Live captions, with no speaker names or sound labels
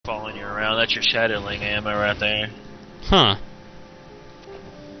that's your Shadowling ammo right there. Huh.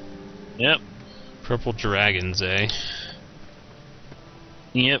 Yep. Purple dragons, eh?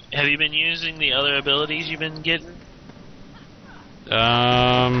 Yep. Have you been using the other abilities you've been getting?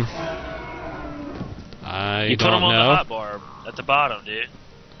 I you put don't them on know. the hotbar at the bottom, dude.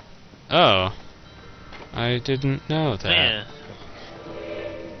 Oh. I didn't know that. Yeah.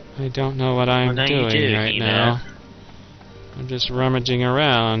 I don't know what I'm now doing you do, right now. I'm just rummaging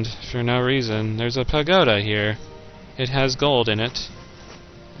around for no reason. There's a pagoda here. It has gold in it.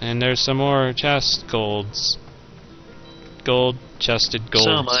 And there's some more chest golds. Gold-chested golds.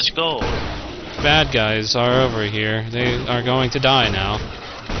 So much gold. Bad guys are over here. They are going to die now.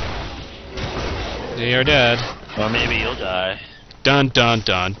 They are dead. Or maybe you'll die. Dun dun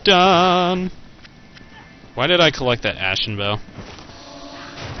dun dun! Why did I collect that ashen bow?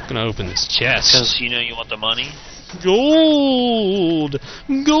 I'm gonna open this chest. Because you know you want the money? Gold!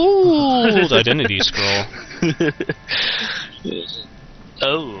 Gold! Identity scroll.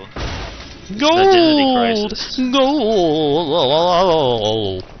 Oh. Gold! Crisis. Gold!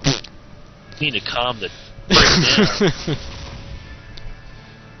 You need to calm the down.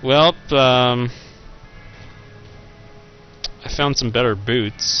 Well, I found some better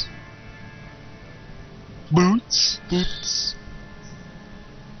boots. Boots? Boots.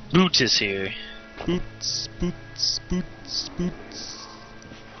 Boot is here. Boots, boots, boots, boots.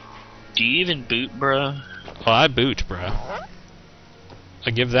 Do you even boot, bro? Oh, I boot, bro.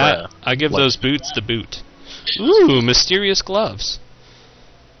 I give those boots the boot. Ooh, mysterious gloves.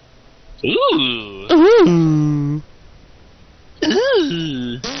 Ooh. Ooh.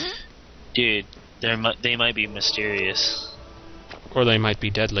 Ooh. Dude, they might be mysterious. Or they might be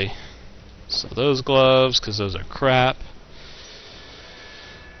deadly. So those gloves, because those are crap.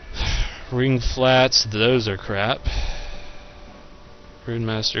 Ring flats, those are crap. Rune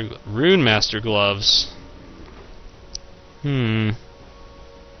Master gloves. I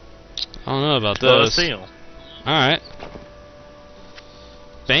don't know about those. Alright.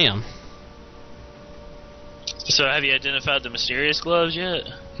 Bam. So have you identified the mysterious gloves yet?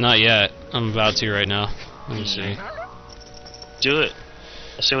 Not yet. I'm about to right now. Let me see. Do it.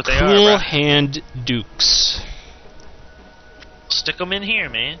 Let's see what they are, Cool bro. hand dukes. Stick them in here,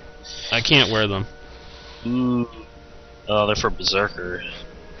 man. I can't wear them. Ooh. Oh, they're for Berserker.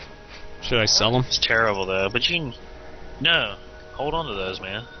 Should I sell them? It's terrible, though. But you can... No. Hold on to those,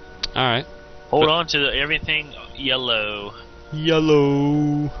 man. Alright. Hold on to everything yellow.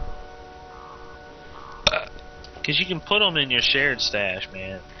 Yellow. Because you can put them in your shared stash,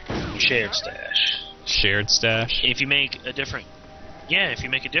 man. Your shared stash. Shared stash? If you make a different... Yeah, if you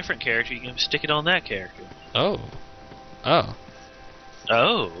make a different character, you can stick it on that character. Oh. Oh.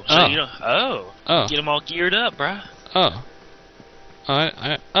 Oh. So you don't... Oh. Oh. Get them all geared up, bruh. Oh. Oh.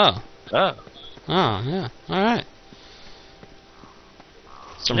 Oh. Oh, yeah. Alright.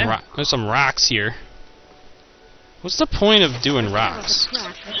 There's some rocks here. What's the point of doing rocks?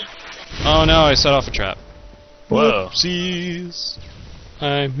 Oh no, I set off a trap. Whoa. Whoopsies.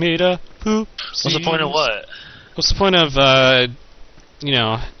 I made a poopsies. What's the point of what? What's the point of,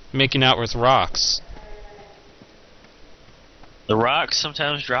 making out with rocks? The rocks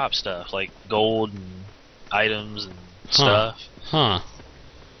sometimes drop stuff, like gold and items and stuff. Huh.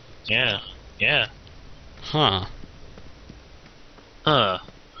 Yeah. Yeah. Huh. Huh.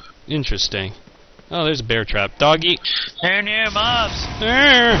 Interesting. Oh, there's a bear trap. Doggy. They're near mobs.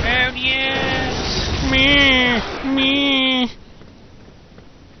 There. Oh, yes. Me.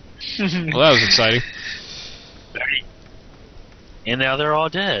 Well, that was exciting. And now they're all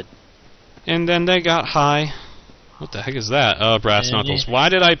dead. And then they got high. What the heck is that? Oh, brass knuckles. Why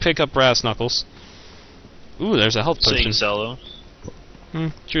did I pick up brass knuckles? Ooh, there's a health So you potion. can sell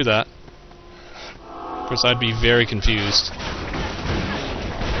them. True that. Of course, I'd be very confused.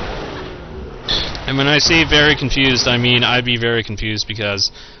 And when I say very confused, I mean I'd be very confused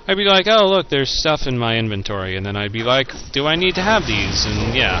because I'd be like, oh, look, there's stuff in my inventory. And then I'd be like, do I need to have these?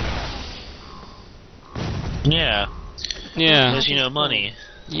 And yeah. Yeah. Yeah. Because, money.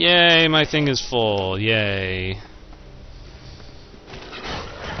 Yay, my thing is full. Yay.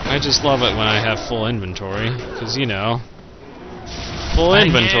 I just love it when I have full inventory. Because, full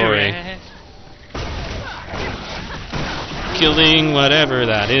inventory. Killing whatever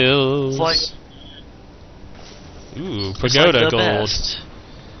that is. It's like... Ooh, pagoda gold. Best.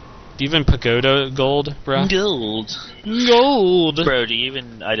 Even pagoda gold, bruh? Gold. Gold! Bro, do you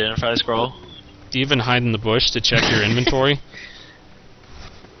even identify scroll? Do you even hide in the bush to check your inventory?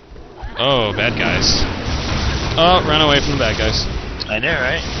 Oh, bad guys. Oh, run away from the bad guys. I know,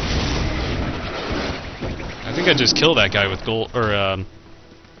 right? I think I just killed that guy with gold, or,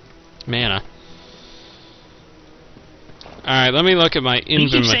 Mana. Alright, let me look at my You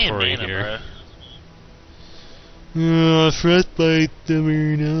keep saying inventory mana, here. bro. Frostbite, I don't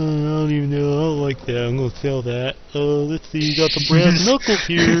even know, I don't like that, I'm gonna sell that. Let's see, you got the brass knuckles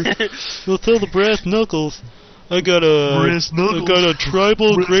here. We'll sell the brass knuckles. I got a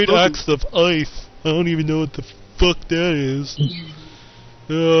tribal great axe of ice. I don't even know what the fuck that is.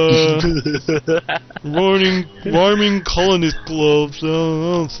 Warming colonist gloves. I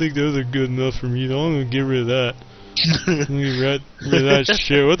don't think those are good enough for me, though. I'm gonna get rid of that. Let me get rid of that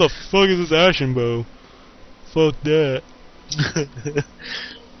shit. What the fuck is this ashen bow? Fuck that.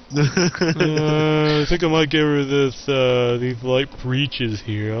 I think I might get rid of these light breeches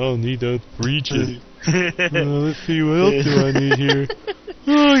here. I don't need those breeches. Let's see, what else do I need here?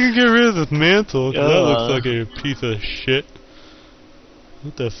 Oh, I can get rid of this mantle, 'cause that looks like a piece of shit.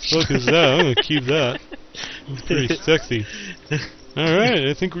 What the fuck is that? I'm gonna keep that. It's pretty sexy. Alright,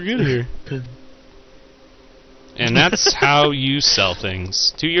 I think we're good here. And that's how you sell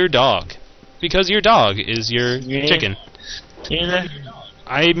things. To your dog. Because your dog is your chicken. Yeah.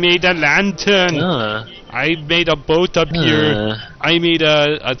 I made a lantern. I made a boat appear. I made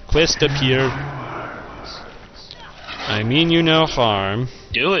a quest appear. I mean you no harm.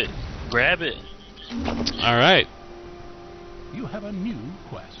 Do it. Grab it. Alright. You have a new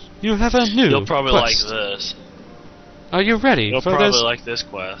quest. You have a new You'll probably quest. like this. Are you ready You'll for probably this? like this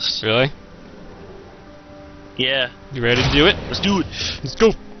quest. Really? Yeah. You ready to do it? Let's do it. Let's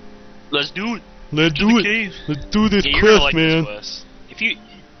go. Let's do it. Let's do it. Cave. Let's do this Yeah, you're gonna quest, like man. this quest. If you...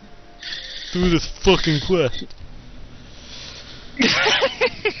 Do this fucking quest.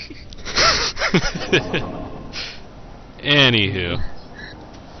 Anywho.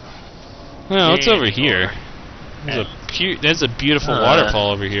 Well, what's over here? There's a beautiful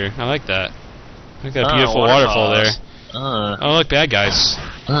waterfall over here. I like that. Look at that beautiful waterfall there. Oh, look, bad guys.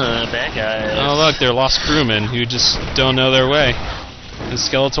 Bad guys. Oh, look, they're lost crewmen who just don't know their way. And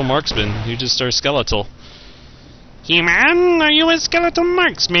skeletal marksmen who just are skeletal. He-Man, are you a skeletal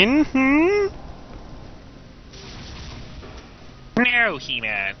marksman? No,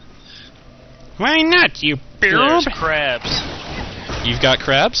 He-Man. Why not, you There's boob? crabs. You've got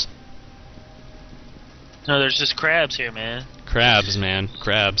crabs? No, there's just crabs here, man. Crabs, man.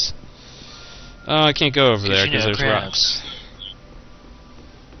 Crabs. Oh, I can't go over there you because know there's crabs. rocks.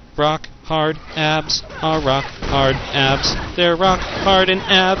 Rock hard abs are rock hard abs. They're rock hard and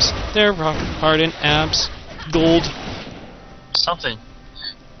abs. They're rock hard and abs. Gold.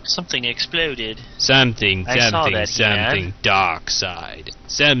 Something exploded. Something, I saw something, that, something. man. Dark side.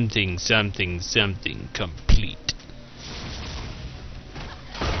 Something, something, something complete.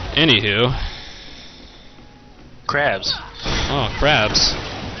 Anywho. Crabs. Oh, crabs.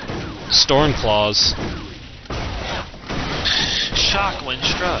 Storm claws. Shock when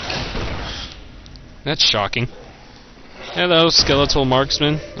struck. That's shocking. Hello, skeletal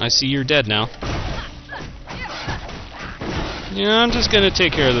marksman. I see you're dead now. Yeah, I'm just gonna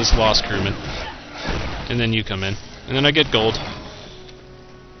take care of this lost crewman. And then you come in. And then I get gold.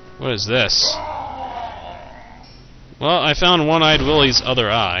 What is this? Well, I found One-Eyed Willie's other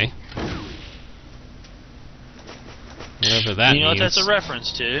eye. Whatever that You know what means. that's a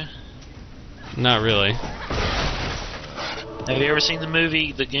reference to? Not really. Have you ever seen the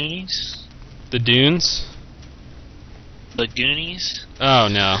movie The Goonies? The Dunes? The Goonies? Oh,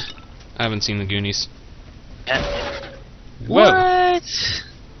 no. I haven't seen the Goonies. Whoa. What?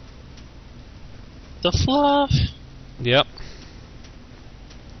 The fluff? Yep.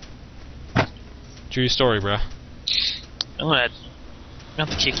 True story, bro. I'm gonna have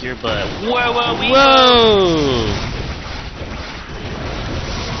to kick your butt. Whoa, whoa, Whoa!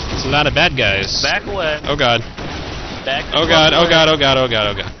 It's a lot of bad guys. Back away. Oh god. Back Oh god, oh god, oh god, oh god,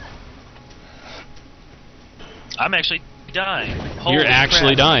 oh god. I'm actually dying. Holy You're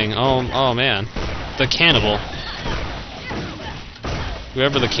actually crap. dying. Oh man. The cannibal.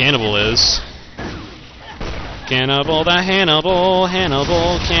 Whoever the cannibal is. Cannibal the Hannibal,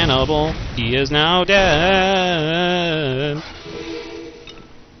 Hannibal, cannibal. He is now dead.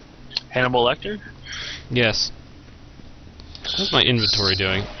 Hannibal Lecter? Yes. What's my inventory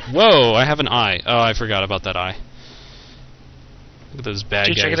doing? Whoa, I have an eye. Oh, I forgot about that eye. Look at those bad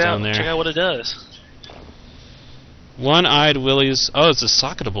Dude, guys check it out. down there. Check out what it does. One-eyed Willie's. Oh, it's a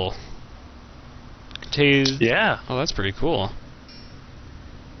socketable. Yeah. Oh, that's pretty cool.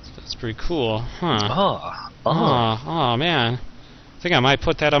 That's pretty cool, huh? Oh. Man. I think I might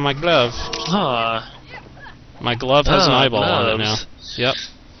put that on my glove. My glove has an eyeball on it now. gloves. Yep.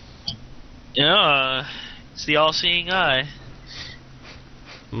 Yeah. It's the all-seeing eye.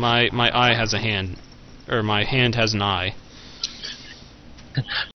 My eye has a hand. Or my hand has an eye.